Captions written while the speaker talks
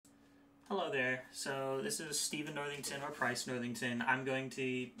Hello there. So this is Stephen Northington or Price Northington. I'm going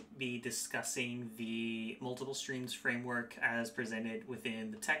to be discussing the multiple streams framework as presented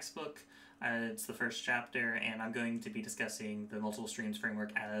within the textbook. It's the first chapter, and I'm going to be discussing the multiple streams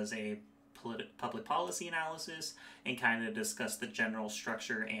framework as a public policy analysis and kind of discuss the general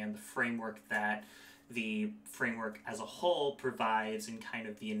structure and the framework that the framework as a whole provides and kind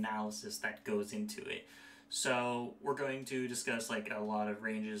of the analysis that goes into it. So we're going to discuss like a lot of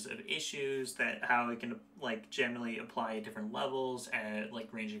ranges of issues, that how it can like generally apply at different levels, at like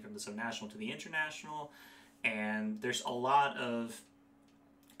ranging from the subnational to the international. And there's a lot of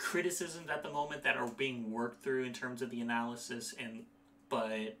criticisms at the moment that are being worked through in terms of the analysis.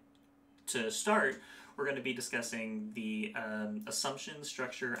 But to start, we're going to be discussing the assumptions,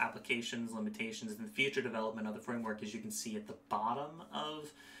 structure, applications, limitations, and the future development of the framework, as you can see at the bottom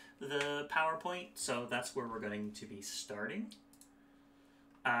of the PowerPoint. So that's where we're going to be starting.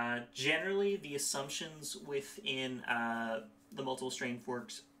 Generally, the assumptions within the multiple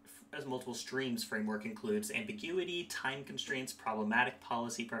streams framework includes ambiguity, time constraints, problematic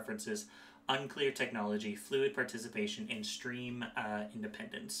policy preferences, unclear technology, fluid participation, and stream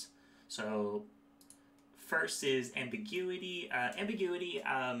independence. So first is ambiguity. Ambiguity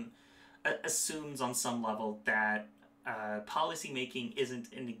assumes on some level that policymaking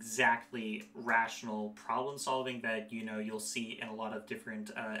isn't an exactly rational problem solving that you'll see in a lot of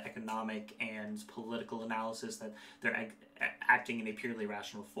different economic and political analysis, that they're acting in a purely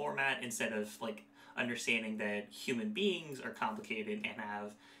rational format instead of like understanding that human beings are complicated and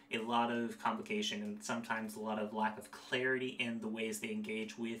have a lot of complication and sometimes a lot of lack of clarity in the ways they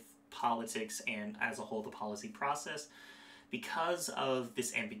engage with politics and as a whole the policy process. Because of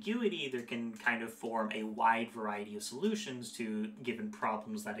this ambiguity, there can kind of form a wide variety of solutions to given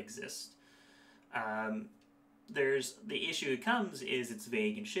problems that exist. There's the issue it comes is it's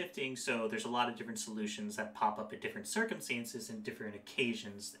vague and shifting, so there's a lot of different solutions that pop up at different circumstances and different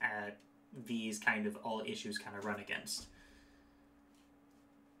occasions at these kind of all issues kind of run against.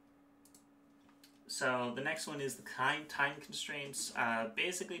 So the next one is the time constraints.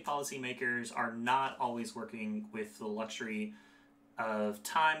 Basically, policymakers are not always working with the luxury of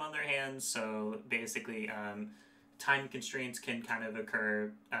time on their hands. So basically, time constraints can kind of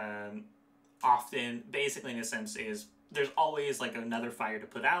occur often. Basically, in a sense, is there's always like another fire to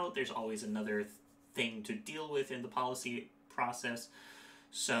put out. There's always another thing to deal with in the policy process.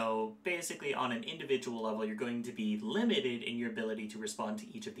 So basically, on an individual level, you're going to be limited in your ability to respond to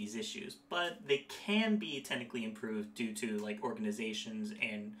each of these issues, but they can be technically improved due to like organizations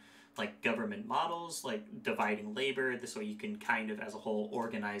and like government models, like dividing labor. This way you can kind of as a whole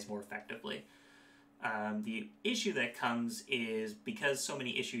organize more effectively. The issue that comes is because so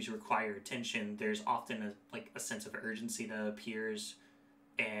many issues require attention, there's often a sense of urgency that appears,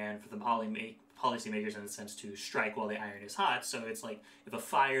 and for the policymakers in a sense to strike while the iron is hot. So it's like if a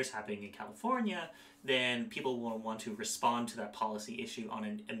fire is happening in California, then people will want to respond to that policy issue on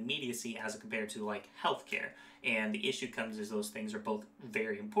an immediacy as compared to like healthcare. And the issue comes as those things are both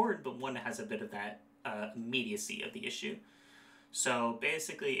very important, but one has a bit of that immediacy of the issue. So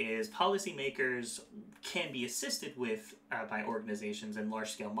basically is policymakers can be assisted with by organizations and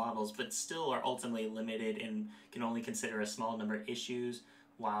large-scale models, but still are ultimately limited and can only consider a small number of issues,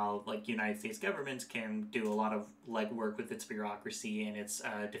 while like United States governments can do a lot of legwork with its bureaucracy and its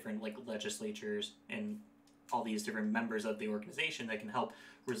different like legislatures and all these different members of the organization that can help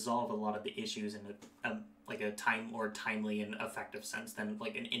resolve a lot of the issues in a timely and effective sense than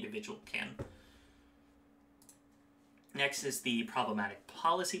like an individual can. Next is the problematic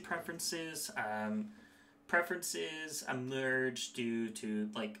policy preferences. Preferences emerge due to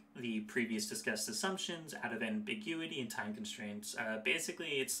like the previous discussed assumptions out of ambiguity and time constraints.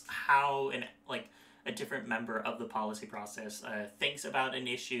 Basically, it's how a different member of the policy process thinks about an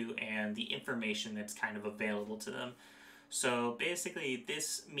issue and the information that's kind of available to them. So basically,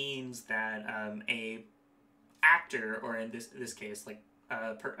 this means that a actor, or in this case, like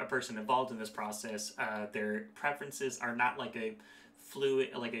a person involved in this process, their preferences are not like a fluid,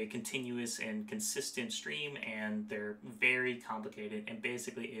 like a continuous and consistent stream, and they're very complicated, and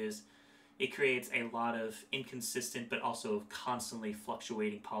basically it creates a lot of inconsistent but also constantly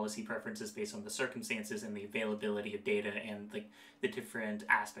fluctuating policy preferences based on the circumstances and the availability of data and the different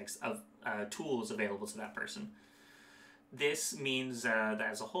aspects of tools available to that person. This means that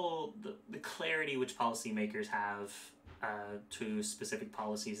as a whole, the clarity which policymakers have to specific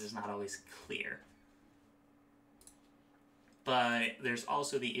policies is not always clear. But there's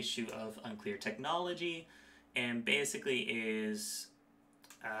also the issue of unclear technology, and basically is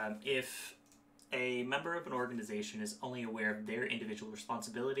if a member of an organization is only aware of their individual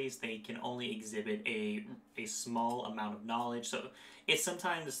responsibilities. They can only exhibit a small amount of knowledge. So it's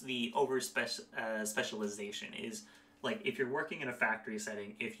sometimes the specialization is like if you're working in a factory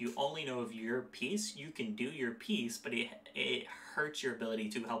setting, if you only know of your piece, you can do your piece, but it hurts your ability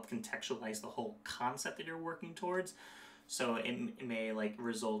to help contextualize the whole concept that you're working towards. So it may like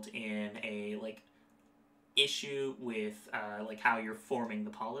result in a like issue with like how you're forming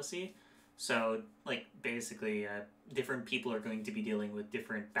the policy. So like basically different people are going to be dealing with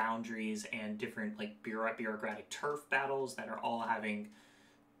different boundaries and different like bureaucratic turf battles that are all having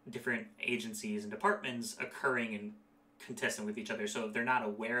different agencies and departments occurring and contesting with each other. So if they're not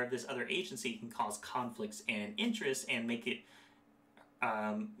aware of this other agency, it can cause conflicts and interests and make it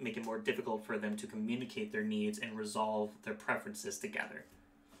more difficult for them to communicate their needs and resolve their preferences together.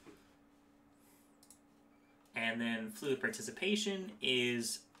 And then fluid participation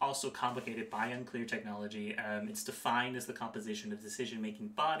is also complicated by unclear technology. It's defined as the composition of decision-making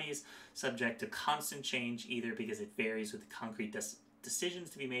bodies subject to constant change, either because it varies with the concrete decisions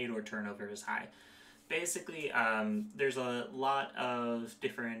to be made or turnover is high. Basically, there's a lot of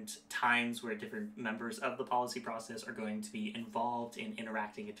different times where different members of the policy process are going to be involved in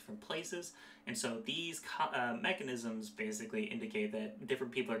interacting at different places. And so these mechanisms basically indicate that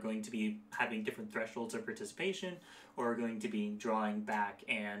different people are going to be having different thresholds of participation or are going to be drawing back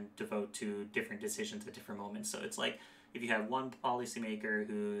and devote to different decisions at different moments. So it's like if you have one policymaker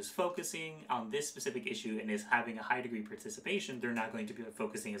who's focusing on this specific issue and is having a high degree of participation, they're not going to be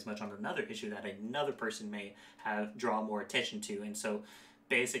focusing as much on another issue that another person may draw more attention to. And so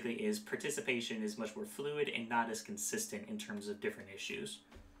basically participation is much more fluid and not as consistent in terms of different issues.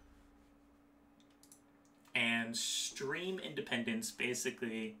 And stream independence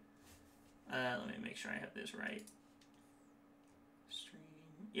basically, let me make sure I have this right.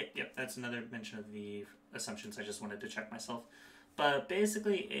 Yep, that's another mention of the assumptions. I just wanted to check myself. But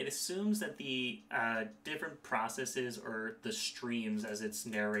basically, it assumes that the different processes or the streams, as it's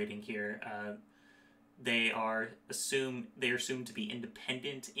narrating here, they are assumed to be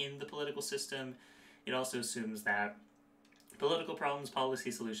independent in the political system. It also assumes that political problems,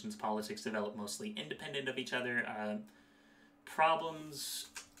 policy solutions, politics develop mostly independent of each other. Problems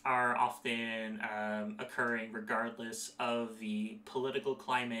are often occurring regardless of the political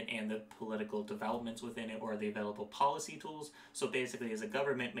climate and the political developments within it or the available policy tools. So basically, as a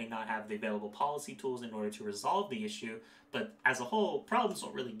government may not have the available policy tools in order to resolve the issue, but as a whole, problems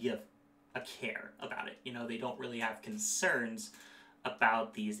don't really give a care about it. You know, they don't really have concerns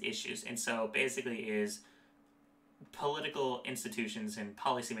about these issues. And so basically is political institutions and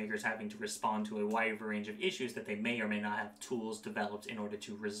policymakers having to respond to a wide range of issues that they may or may not have tools developed in order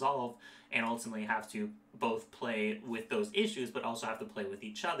to resolve, and ultimately have to both play with those issues but also have to play with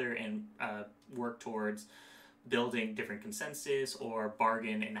each other and work towards building different consensus or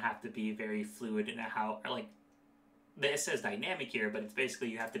bargain, and have to be very fluid in how, like, it says dynamic here, but it's basically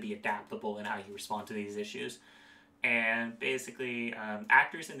you have to be adaptable in how you respond to these issues. And basically,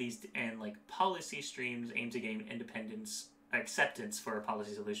 actors in these and like policy streams aim to gain acceptance for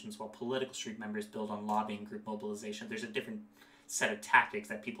policy solutions, while political stream members build on lobbying group mobilization. There's a different set of tactics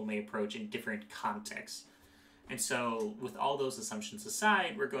that people may approach in different contexts. And so, with all those assumptions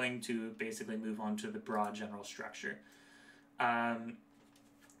aside, we're going to basically move on to the broad general structure.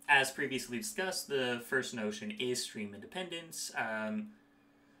 As previously discussed, the first notion is stream independence.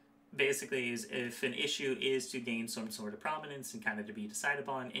 Basically, is if an issue is to gain some sort of prominence and kind of to be decided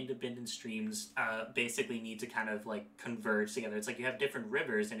upon, independent streams basically need to kind of like converge together. It's like you have different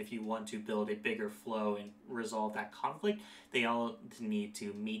rivers, and if you want to build a bigger flow and resolve that conflict, they all need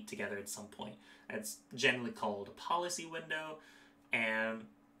to meet together at some point. It's generally called a policy window, and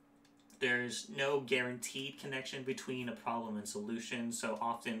there's no guaranteed connection between a problem and solution, so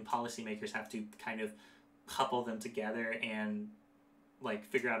often policymakers have to kind of couple them together and like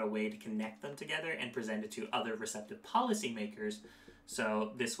figure out a way to connect them together and present it to other receptive policymakers,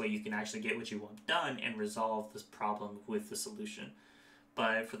 so this way you can actually get what you want done and resolve this problem with the solution.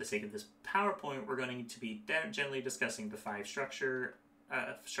 But for the sake of this PowerPoint, we're going to be generally discussing the 5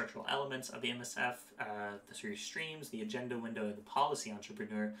 structural elements of the MSF, the 3 streams, the agenda window, and the policy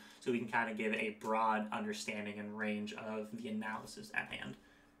entrepreneur, so we can kind of give a broad understanding and range of the analysis at hand.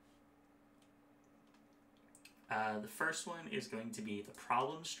 The first one is going to be the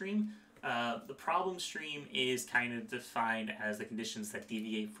problem stream. The problem stream is kind of defined as the conditions that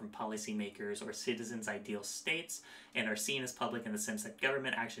deviate from policymakers or citizens' ideal states and are seen as public in the sense that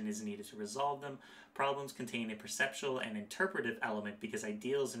government action is needed to resolve them. Problems contain a perceptual and interpretive element because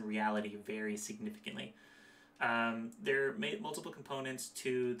ideals and reality vary significantly. There are multiple components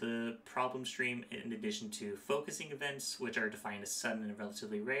to the problem stream in addition to focusing events, which are defined as sudden and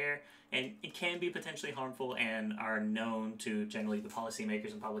relatively rare, and it can be potentially harmful and are known to generally the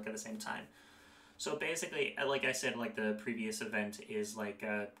policymakers and public at the same time. So basically, like I said, like the previous event is like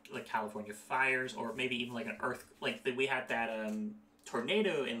California fires, or maybe even like an earth, like we had that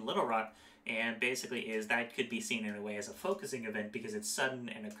tornado in Little Rock, and basically is that could be seen in a way as a focusing event because it's sudden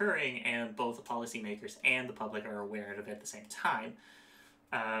and occurring, and both the policymakers and the public are aware of it at the same time.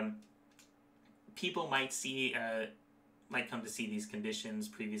 People might come to see these conditions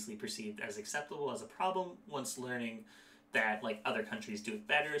previously perceived as acceptable as a problem once learning that like other countries do it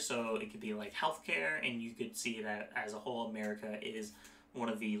better. So it could be like healthcare, and you could see that as a whole America is one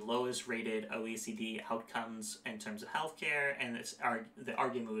of the lowest rated OECD outcomes in terms of healthcare, and the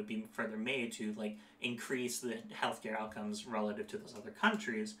argument would be further made to like increase the healthcare outcomes relative to those other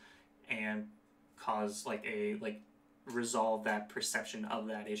countries and cause resolve that perception of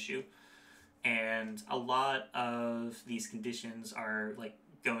that issue. And a lot of these conditions are like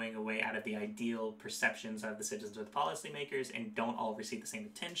going away out of the ideal perceptions of the citizens or the policymakers and don't all receive the same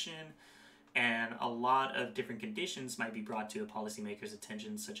attention. And a lot of different conditions might be brought to a policymaker's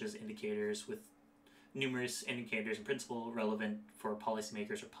attention, such as indicators with numerous indicators in principle relevant for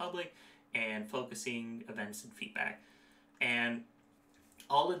policymakers or public, and focusing events and feedback. And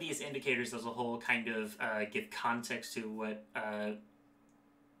all of these indicators as a whole kind of give context to what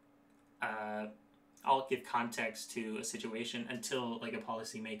I'll give context to a situation until like a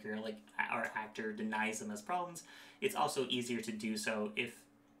policymaker or actor denies them as problems. It's also easier to do so if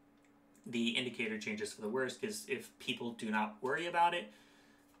the indicator changes for the worse, because if people do not worry about it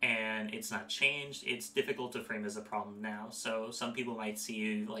and it's not changed, it's difficult to frame as a problem now. So some people might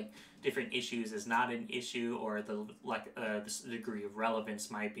see like different issues as not an issue, or the degree of relevance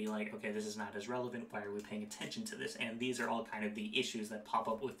might be like, okay, this is not as relevant, why are we paying attention to this? And these are all kind of the issues that pop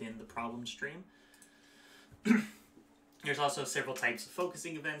up within the problem stream. There's also several types of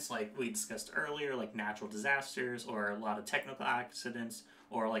focusing events, like we discussed earlier, like natural disasters, or a lot of technical accidents,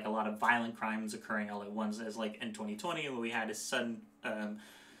 or like a lot of violent crimes occurring all at once, as like in 2020 when we had a sudden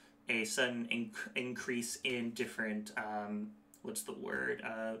increase in different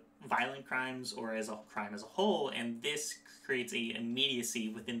violent crimes, or as a crime as a whole, and this creates a immediacy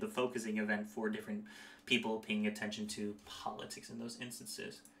within the focusing event for different people paying attention to politics in those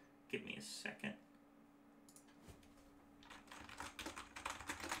instances. Give me a second.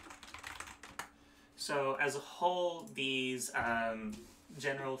 So as a whole, these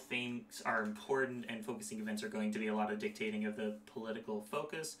general things are important, and focusing events are going to be a lot of dictating of the political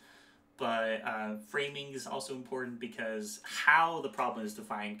focus. But framing is also important, because how the problem is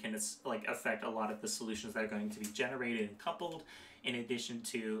defined can affect a lot of the solutions that are going to be generated and coupled, in addition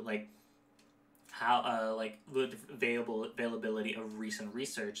to how the availability of recent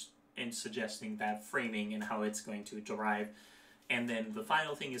research in suggesting that framing and how it's going to derive. And then the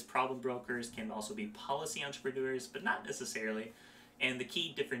final thing is problem brokers can also be policy entrepreneurs, but not necessarily. And the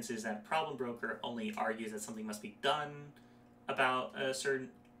key difference is that a problem broker only argues that something must be done about a certain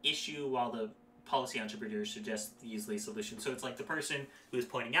issue, while the policy entrepreneur suggests the easily solution. So it's like the person who is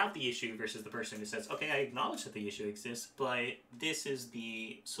pointing out the issue versus the person who says, okay, I acknowledge that the issue exists, but this is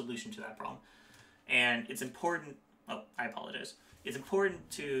the solution to that problem. And it's important, I apologize. It's important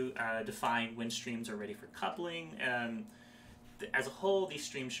to define when streams are ready for coupling. As a whole, these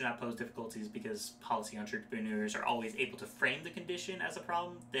streams should not pose difficulties, because policy entrepreneurs are always able to frame the condition as a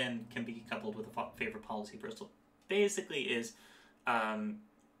problem, then can be coupled with a favorite policy proposal. Basically is, the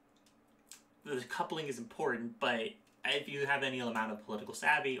coupling is important, but if you have any amount of political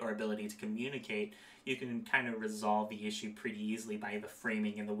savvy or ability to communicate, you can kind of resolve the issue pretty easily by the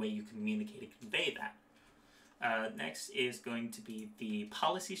framing and the way you communicate and convey that. Next is going to be the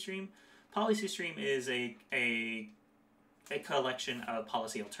policy stream. Policy stream is a collection of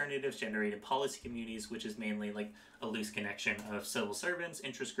policy alternatives generated in policy communities, which is mainly like a loose connection of civil servants,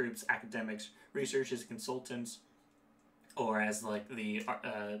 interest groups, academics, researchers, consultants, or as like the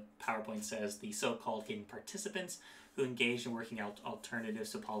PowerPoint says, the so-called hidden participants who engage in working out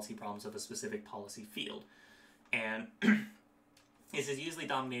alternatives to policy problems of a specific policy field. And this is usually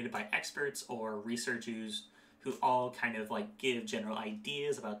dominated by experts or researchers who all kind of like give general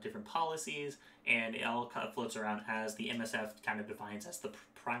ideas about different policies, and it all kind of floats around as the MSF kind of defines as the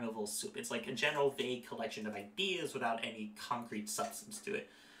primeval soup. It's like a general vague collection of ideas without any concrete substance to it.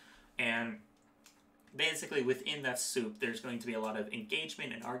 And basically within that soup, there's going to be a lot of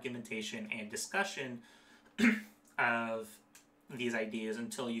engagement and argumentation and discussion of these ideas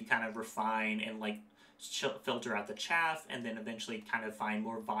until you kind of refine and like filter out the chaff, and then eventually kind of find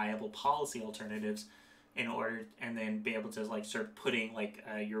more viable policy alternatives in order, and then be able to like start putting like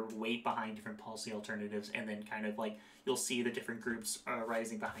your weight behind different policy alternatives, and then kind of like you'll see the different groups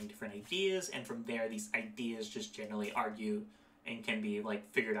rising behind different ideas, and from there these ideas just generally argue and can be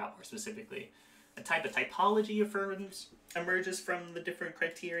like figured out more specifically. A type of typology affirms emerges from the different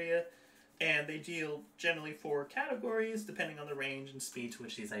criteria, and they deal generally 4 categories depending on the range and speed to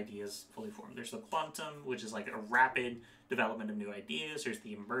which these ideas fully form. There's the quantum, which is like a rapid development of new ideas. There's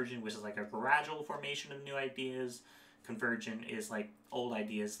the emergent, which is like a gradual formation of new ideas. Convergent is like old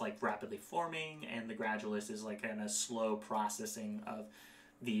ideas like rapidly forming, and the gradualist is like a slow processing of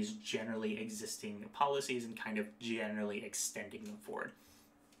these generally existing policies and kind of generally extending them forward.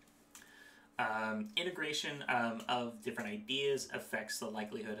 Integration of different ideas affects the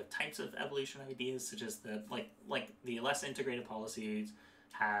likelihood of types of evolution of ideas, such as the the less integrated policies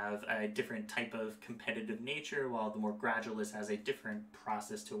have a different type of competitive nature, while the more gradualist has a different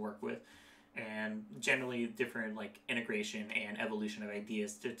process to work with. And generally, different like integration and evolution of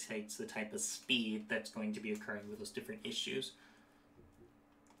ideas dictates the type of speed that's going to be occurring with those different issues.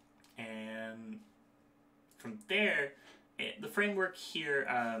 And from there, the framework here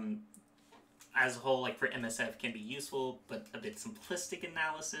as a whole, like for MSF, can be useful, but a bit simplistic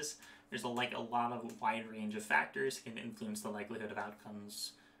analysis. There's a lot of wide range of factors can influence the likelihood of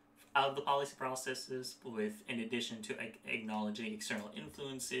outcomes of the policy processes, with in addition to acknowledging external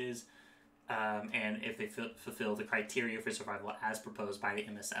influences, and if they fulfill the criteria for survival as proposed by the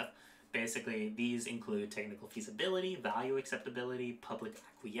MSF. Basically, these include technical feasibility, value acceptability, public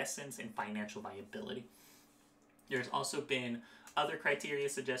acquiescence, and financial viability. There's also been other criteria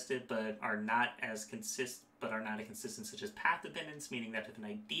suggested, but are not consistent, such as path dependence, meaning that if an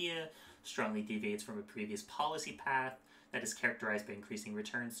idea strongly deviates from a previous policy path that is characterized by increasing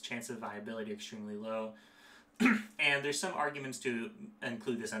returns, chances of viability are extremely low. And there's some arguments to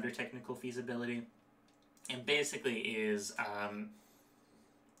include this under technical feasibility, and basically is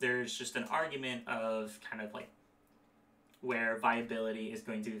there's just an argument of kind of like where viability is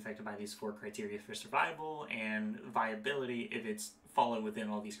going to be affected by these 4 criteria for survival, and viability, if it's followed within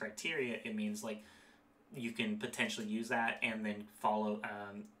all these criteria, it means like you can potentially use that and then follow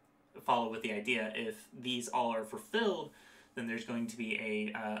with the idea. If these all are fulfilled, then there's going to be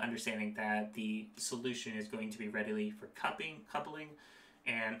a understanding that the solution is going to be readily for coupling,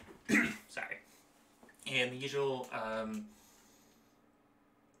 and sorry, and the usual.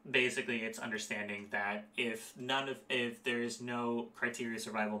 Basically, it's understanding that if there is no criteria of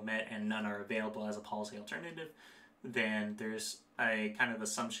survival met and none are available as a policy alternative, then there's a kind of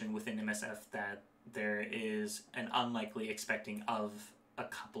assumption within MSF that there is an unlikely expecting of a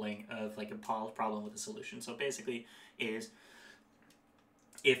coupling of like a problem with a solution. So basically, is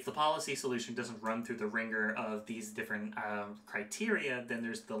if the policy solution doesn't run through the ringer of these different criteria, then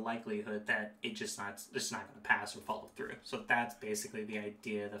there's the likelihood that it's just not going to pass or follow through. So that's basically the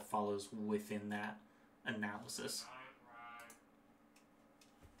idea that follows within that analysis.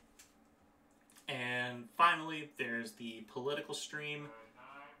 And finally, there's the political stream.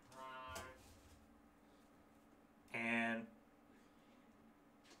 And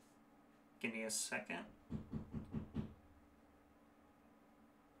give me a second.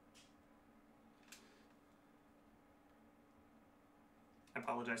 I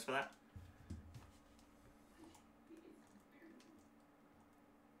apologize for that.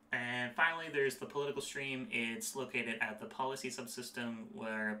 And finally, there's the political stream. It's located at the policy subsystem,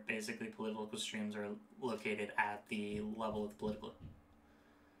 where basically political streams are located at the level of political.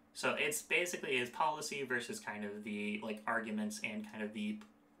 So it's basically is policy versus kind of the like arguments and kind of the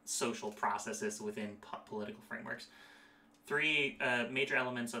social processes within political frameworks. 3 major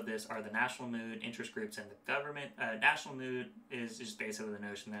elements of this are the national mood, interest groups, and the government. National mood is just basically the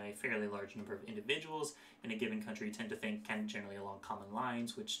notion that a fairly large number of individuals in a given country tend to think kind of generally along common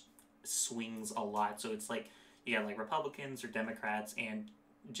lines, which swings a lot. So it's like you have like Republicans or Democrats, and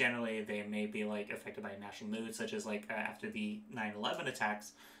generally they may be like affected by a national mood, such as like after the 9/11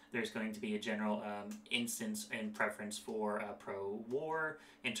 attacks, there's going to be a general instance and preference for pro-war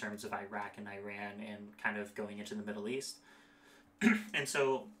in terms of Iraq and Iran and kind of going into the Middle East. And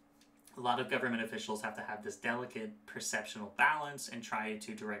so a lot of government officials have to have this delicate perceptual balance and try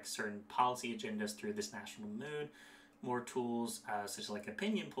to direct certain policy agendas through this national mood. More tools, such as like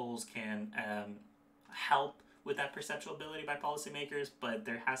opinion polls, can help with that perceptual ability by policymakers, but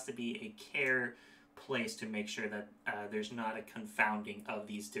there has to be a care place to make sure that there's not a confounding of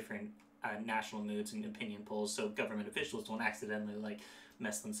these different national moods and opinion polls, so government officials don't accidentally like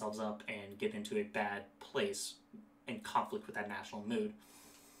mess themselves up and get into a bad place in conflict with that national mood.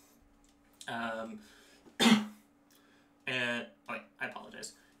 And I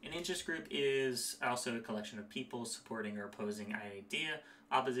apologize. An interest group is also a collection of people supporting or opposing an idea.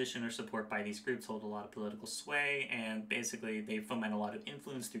 Opposition or support by these groups hold a lot of political sway, and basically they foment a lot of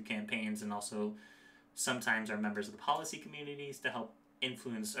influence through campaigns, and also sometimes are members of the policy communities to help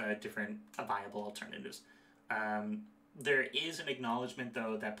influence different viable alternatives. There is an acknowledgement,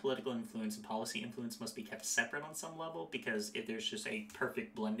 though, that political influence and policy influence must be kept separate on some level, because if there's just a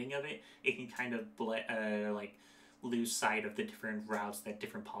perfect blending of it, it can kind of lose sight of the different routes that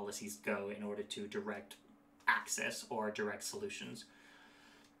different policies go in order to direct access or direct solutions.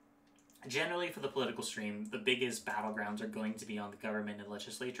 Generally, for the political stream, the biggest battlegrounds are going to be on the government and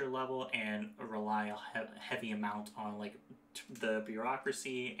legislature level, and rely a heavy amount on the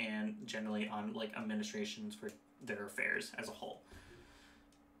bureaucracy and generally on administrations for their affairs as a whole.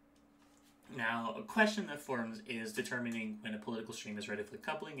 Now, a question that forms is determining when a political stream is ready for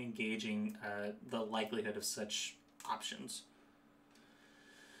coupling, engaging the likelihood of such options.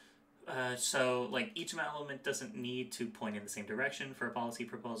 So each element doesn't need to point in the same direction for a policy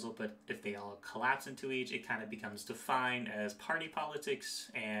proposal, but if they all collapse into each, it kind of becomes defined as party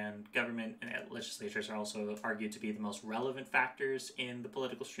politics, and government and legislatures are also argued to be the most relevant factors in the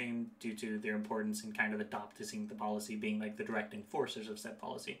political stream due to their importance in kind of adopting the policy, being the direct enforcers of said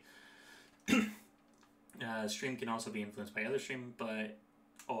policy. Stream can also be influenced by other stream,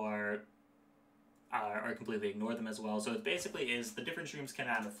 or completely ignore them as well. So it basically is the different streams can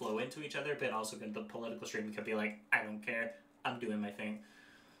kind of flow into each other, but also the political stream could be I don't care, I'm doing my thing.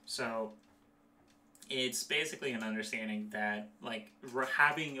 So it's basically an understanding that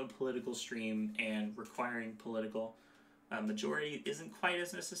having a political stream and requiring political majority isn't quite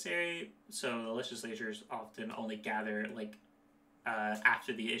as necessary. So the legislatures often only gather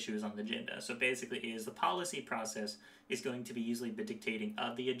after the issue is on the agenda. So basically is the policy process is going to be usually the dictating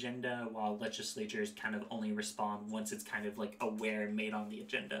of the agenda, while legislatures kind of only respond once it's kind of aware and made on the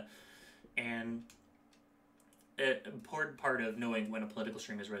agenda. And an important part of knowing when a political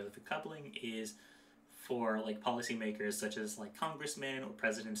stream is ready for coupling is for policymakers such as congressmen or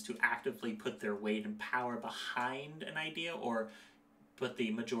presidents to actively put their weight and power behind an idea, or put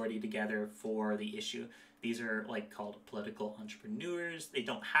the majority together for the issue. These are called political entrepreneurs. They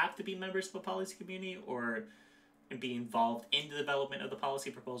don't have to be members of a policy community or be involved in the development of the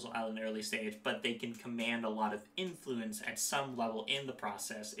policy proposal at an early stage, but they can command a lot of influence at some level in the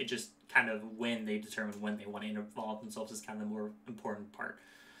process. It just kind of when they determine when they want to involve themselves is kind of the more important part.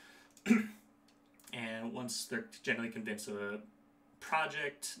 And once they're generally convinced of a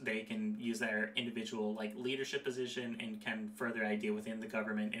project, they can use their individual leadership position and can further idea within the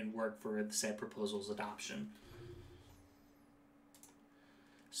government and work for the said proposal's adoption.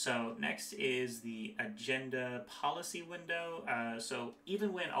 So next is the agenda policy window. So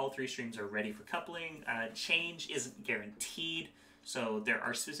even when all three streams are ready for coupling, change isn't guaranteed. So there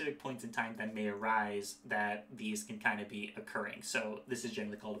are specific points in time that may arise that these can kind of be occurring. So this is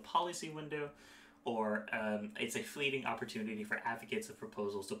generally called a policy window, or it's a fleeting opportunity for advocates of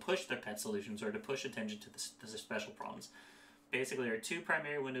proposals to push their pet solutions or to push attention to the special problems. Basically, there are two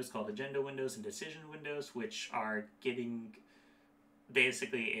primary windows called agenda windows and decision windows, which are getting...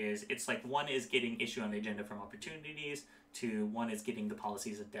 Basically it's one is getting issue on the agenda from opportunities, to one is getting the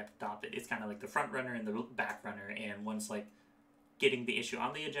policies adopted. It's kind of the front runner and the back runner, and one's getting the issue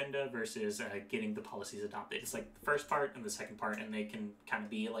on the agenda versus getting the policies adopted. It's the first part and the second part, and they can kind of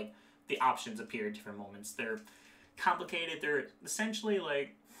be the options appear at different moments. They're complicated. They're essentially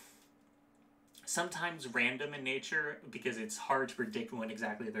sometimes random in nature, because it's hard to predict when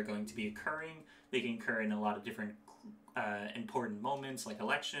exactly they're going to be occurring. They can occur in a lot of different important moments, like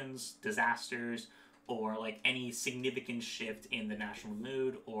elections, disasters, or any significant shift in the national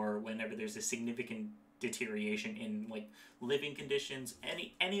mood, or whenever there's a significant deterioration in living conditions.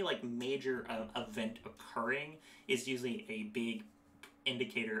 Any major event occurring is usually a big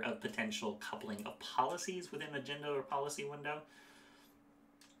indicator of potential coupling of policies within agenda or policy window.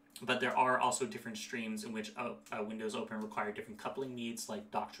 But there are also different streams in which windows open require different coupling needs, like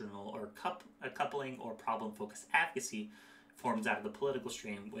doctrinal or coupling or problem-focused advocacy forms out of the political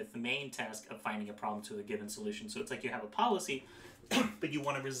stream, with the main task of finding a problem to a given solution. So it's you have a policy, but you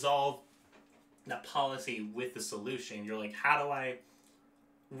want to resolve that policy with the solution. You're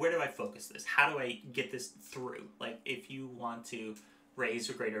where do I focus this? How do I get this through? If you want to raise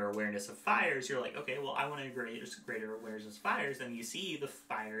a greater awareness of fires, you're okay, well, I want to raise greater awareness of fires, and you see the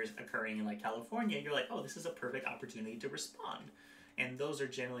fires occurring in California, you're oh, this is a perfect opportunity to respond. And those are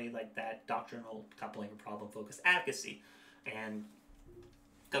generally that doctrinal coupling or problem-focused advocacy. And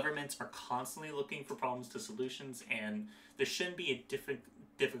governments are constantly looking for problems to solutions, and there shouldn't be a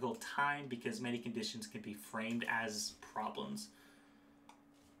difficult time, because many conditions can be framed as problems.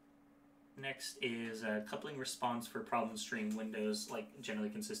 Next is coupling response for problem stream windows, like generally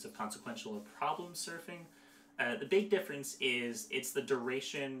consist of consequential or problem surfing. The big difference is it's the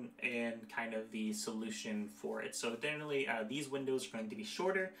duration and kind of the solution for it. So generally, these windows are going to be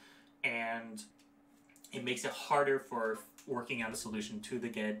shorter, and it makes it harder for working out a solution to the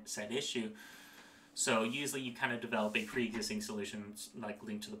get said issue. So usually you kind of develop a pre-existing solution like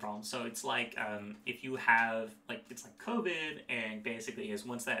linked to the problem. So it's like if you have it's like COVID, and basically is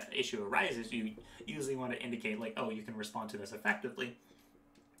once that issue arises, you usually want to indicate like, oh, you can respond to this effectively.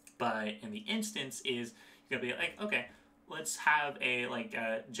 But in the instance is you're gonna be like, okay, let's have a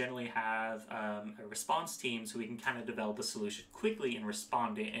generally have a response team so we can kind of develop a solution quickly and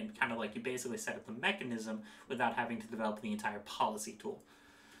respond it, and kind of like you basically set up the mechanism without having to develop the entire policy tool.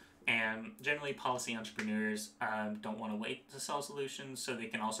 And generally, policy entrepreneurs don't want to wait to sell solutions, so they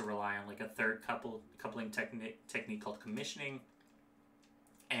can also rely on like a third coupling technique called commissioning.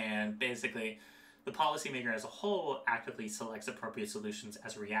 And basically, the policymaker as a whole actively selects appropriate solutions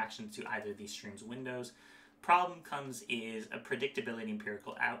as a reaction to either of these streams windows. Problem comes is a predictability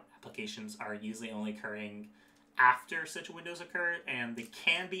empirical applications are usually only occurring after such windows occur, and they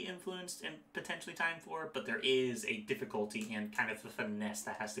can be influenced and potentially timed for, but there is a difficulty and kind of a finesse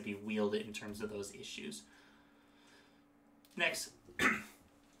that has to be wielded in terms of those issues. Next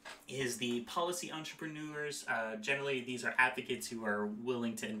is the policy entrepreneurs. Generally, these are advocates who are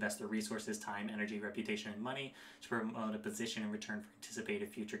willing to invest their resources, time, energy, reputation, and money to promote a position in return for anticipated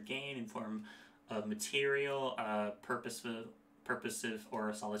future gain in form of material, purposive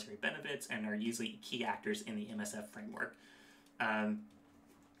or solitary benefits, and are usually key actors in the MSF framework.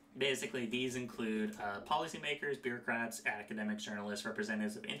 Basically, these include policymakers, bureaucrats, academics, journalists,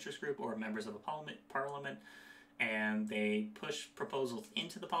 representatives of interest group, or members of a parliament, and they push proposals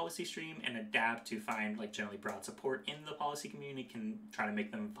into the policy stream and adapt to find generally broad support in the policy community, can try to make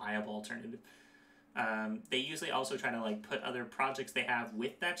them a viable alternative. They usually also try to put other projects they have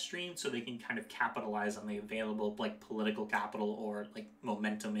with that stream so they can kind of capitalize on the available political capital or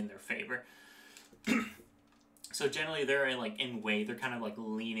momentum in their favor. So generally they're they're kind of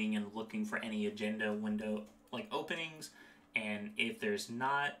leaning and looking for any agenda window openings, and if there's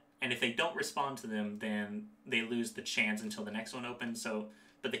not, and if they don't respond to them, then they lose the chance until the next one opens. So,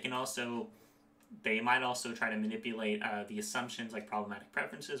 but they might also try to manipulate the assumptions like problematic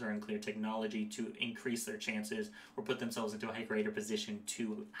preferences or unclear technology to increase their chances or put themselves into a greater position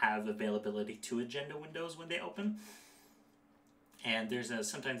to have availability to agenda windows when they open. And there's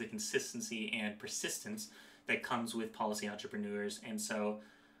sometimes a consistency and persistence that comes with policy entrepreneurs, and so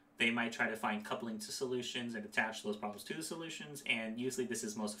they might try to find coupling to solutions and attach those problems to the solutions, and usually this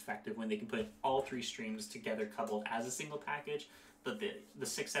is most effective when they can put all three streams together coupled as a single package. But the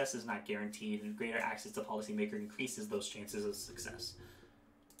success is not guaranteed, and greater access to policymaker increases those chances of success.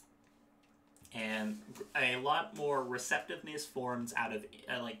 And a lot more receptiveness forms out of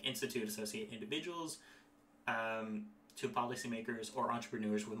institute-associated individuals to policymakers or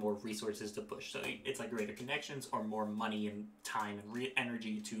entrepreneurs with more resources to push. So it's greater connections or more money and time and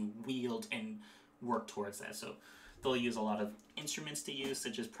energy to wield and work towards that. So they'll use a lot of instruments to use,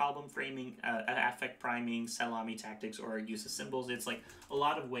 such as problem framing, affect priming, salami tactics, or use of symbols. It's a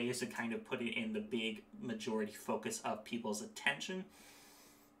lot of ways to kind of put it in the big majority focus of people's attention.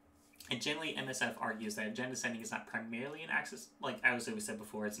 And generally, MSF argues that agenda setting is not primarily an access, as we said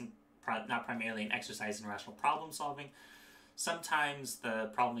before, it's not primarily an exercise in rational problem solving. Sometimes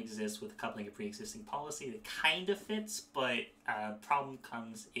the problem exists with coupling a pre-existing policy that kind of fits, but problem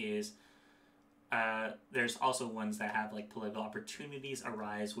comes is there's also ones that have political opportunities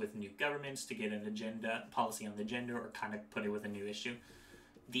arise with new governments to get an agenda policy on the agenda or kind of put it with a new issue.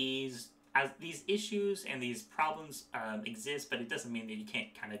 These issues and these problems exist, but it doesn't mean that you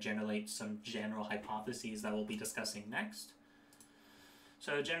can't kind of generate some general hypotheses that we'll be discussing next.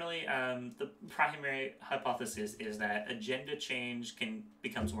 So generally, the primary hypothesis is that agenda change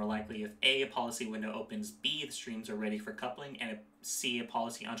becomes more likely if A, a policy window opens, B, the streams are ready for coupling, and C, a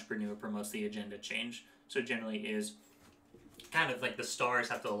policy entrepreneur promotes the agenda change. So generally is kind of the stars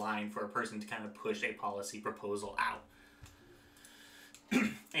have to align for a person to kind of push a policy proposal out.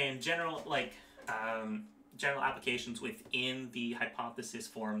 And general applications within the hypothesis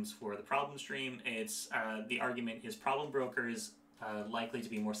forms for the problem stream, it's the argument is problem brokers likely to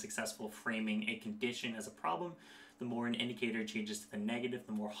be more successful framing a condition as a problem. The more an indicator changes to the negative,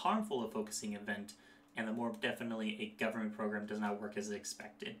 the more harmful a focusing event, and the more definitely a government program does not work as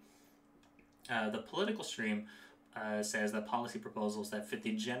expected. The political stream says that policy proposals that fit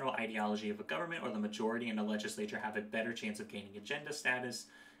the general ideology of a government or the majority in a legislature have a better chance of gaining agenda status,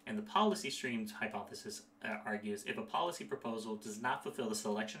 And the policy streams hypothesis argues if a policy proposal does not fulfill the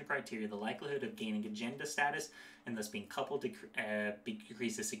selection criteria, the likelihood of gaining agenda status and thus being coupled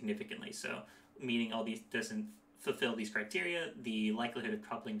decreases significantly. So, meaning all these doesn't fulfill these criteria, the likelihood of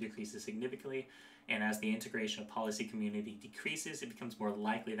coupling decreases significantly. And as the integration of policy community decreases, it becomes more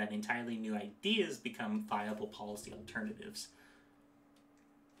likely that entirely new ideas become viable policy alternatives.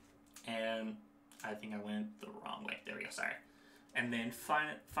 And I think I went the wrong way. There we go, sorry. And then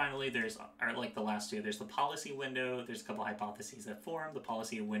finally, there's, or like the last two, there's the policy window. There's a couple hypotheses that form. The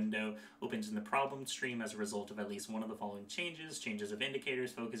policy window opens in the problem stream as a result of at least one of the following changes of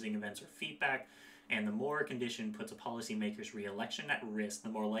indicators, focusing events, or feedback. And the more a condition puts a policymaker's re-election at risk, the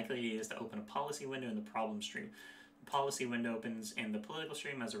more likely it is to open a policy window in the problem stream. The policy window opens in the political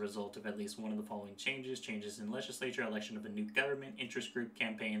stream as a result of at least one of the following changes in legislature, election of a new government, interest group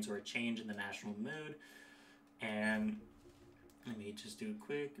campaigns, or a change in the national mood. And let me just do a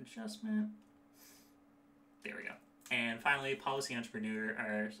quick adjustment. There we go. And finally, policy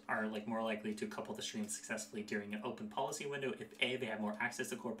entrepreneurs are like more likely to couple the streams successfully during an open policy window if A, they have more access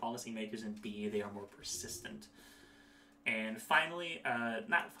to core policymakers, and B, they are more persistent. And finally,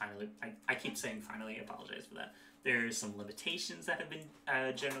 I keep saying finally, I apologize for that. There's some limitations that have been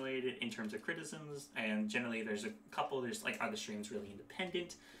generated in terms of criticisms, and generally there's a couple. There's like, are the streams really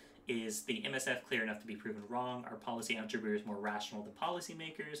independent? Is the MSF clear enough to be proven wrong? Are policy entrepreneurs more rational than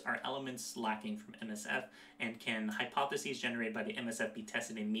policymakers? Are elements lacking from MSF? And can hypotheses generated by the MSF be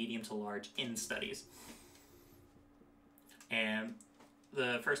tested in medium to large in studies? And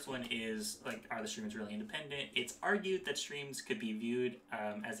the first one is, like, are the streams really independent? It's argued that streams could be viewed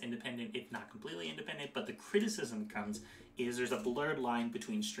as independent, if not completely independent, but the criticism comes is there's a blurred line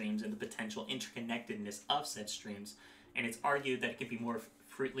between streams and the potential interconnectedness of said streams. And it's argued that it can be more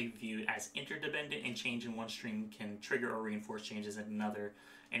frequently viewed as interdependent, and change in one stream can trigger or reinforce changes in another.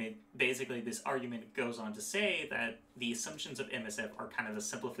 And it basically, this argument goes on to say that the assumptions of MSF are kind of a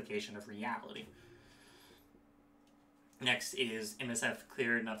simplification of reality. Next is MSF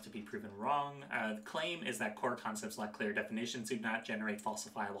clear enough to be proven wrong. The claim is that core concepts lack clear definitions, do not generate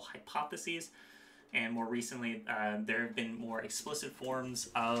falsifiable hypotheses. And more recently, there have been more explicit forms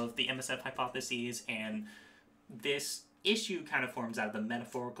of the MSF hypotheses, and this issue kind of forms out of the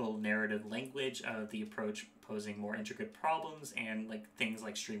metaphorical narrative language of the approach, posing more intricate problems, and like things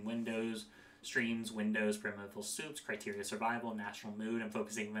like streams, windows, pyramidal soups, criteria survival, national mood, and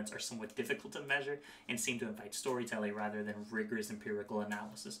focusing events are somewhat difficult to measure and seem to invite storytelling rather than rigorous empirical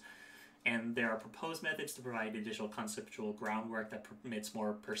analysis. And there are proposed methods to provide additional conceptual groundwork that permits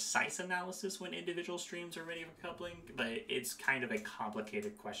more precise analysis when individual streams are ready for coupling, but it's kind of a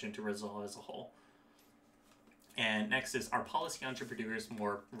complicated question to resolve as a whole. And next is, are policy entrepreneurs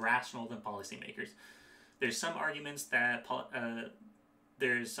more rational than policymakers? There's some arguments that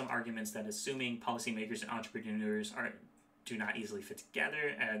assuming policymakers and entrepreneurs do not easily fit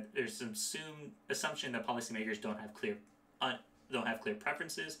together. There's some assumption that policymakers don't have clear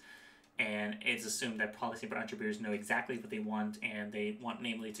preferences, and it's assumed that policy entrepreneurs know exactly what they want, and they want,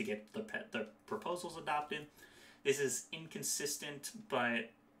 namely, to get the proposals adopted. This is inconsistent,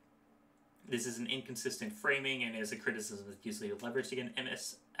 but this is an inconsistent framing, and is a criticism that's usually leveraged against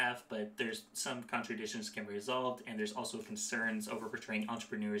MSF, but there's some contradictions can be resolved, and there's also concerns over portraying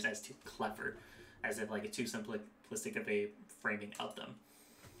entrepreneurs as too clever, as if like a too simplistic of a framing of them.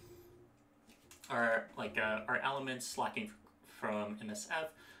 Are elements lacking from MSF?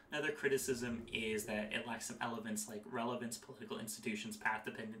 Another criticism is that it lacks some elements like relevance, political institutions, path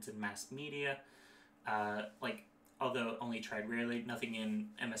dependence, and mass media. Although only tried rarely, nothing in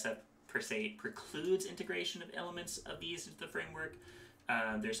MSF per se precludes integration of elements of these into the framework.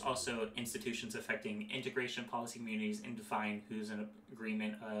 There's also institutions affecting integration policy communities and define who's in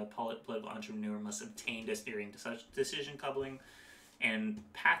agreement a political entrepreneur must obtain during such decision coupling. And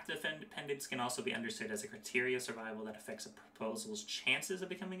path dependence can also be understood as a criteria of survival that affects a proposal's chances of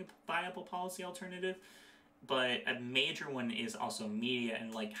becoming a viable policy alternative. But a major one is also media,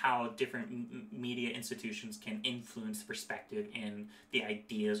 and like how different media institutions can influence the perspective and the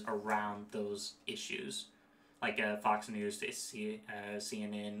ideas around those issues. Like Fox News to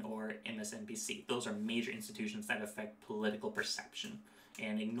CNN or MSNBC. Those are major institutions that affect political perception,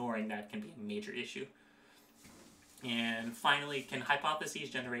 and ignoring that can be a major issue. And finally, can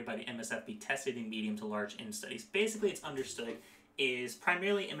hypotheses generated by the MSF be tested in medium to large in studies? Basically, it's understood is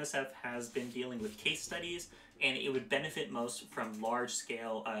primarily MSF has been dealing with case studies, and it would benefit most from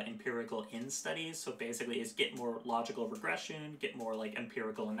large-scale empirical in studies. So basically, it's get more logical regression, get more like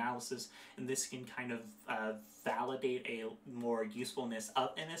empirical analysis, and this can kind of validate a more usefulness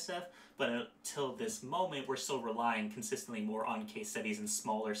of MSF. But until this moment, we're still relying consistently more on case studies and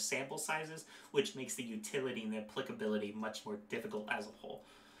smaller sample sizes, which makes the utility and the applicability much more difficult as a whole.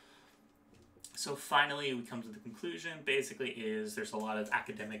 So finally, we come to the conclusion, basically, is there's a lot of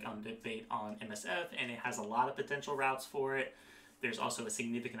academic debate on MSF, and it has a lot of potential routes for it. There's also a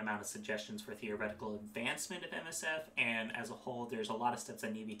significant amount of suggestions for theoretical advancement of MSF, and as a whole, there's a lot of steps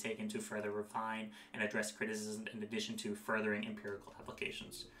that need to be taken to further refine and address criticism in addition to furthering empirical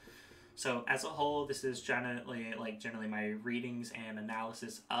applications. So as a whole, this is generally my readings and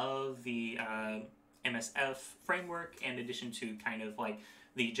analysis of the MSF framework, in addition to kind of like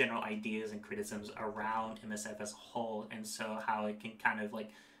the general ideas and criticisms around MSF as a whole, and so how it can kind of like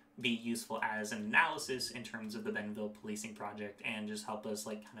be useful as an analysis in terms of the Bentonville policing project, and just help us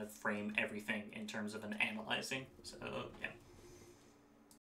like kind of frame everything in terms of an analyzing. So yeah.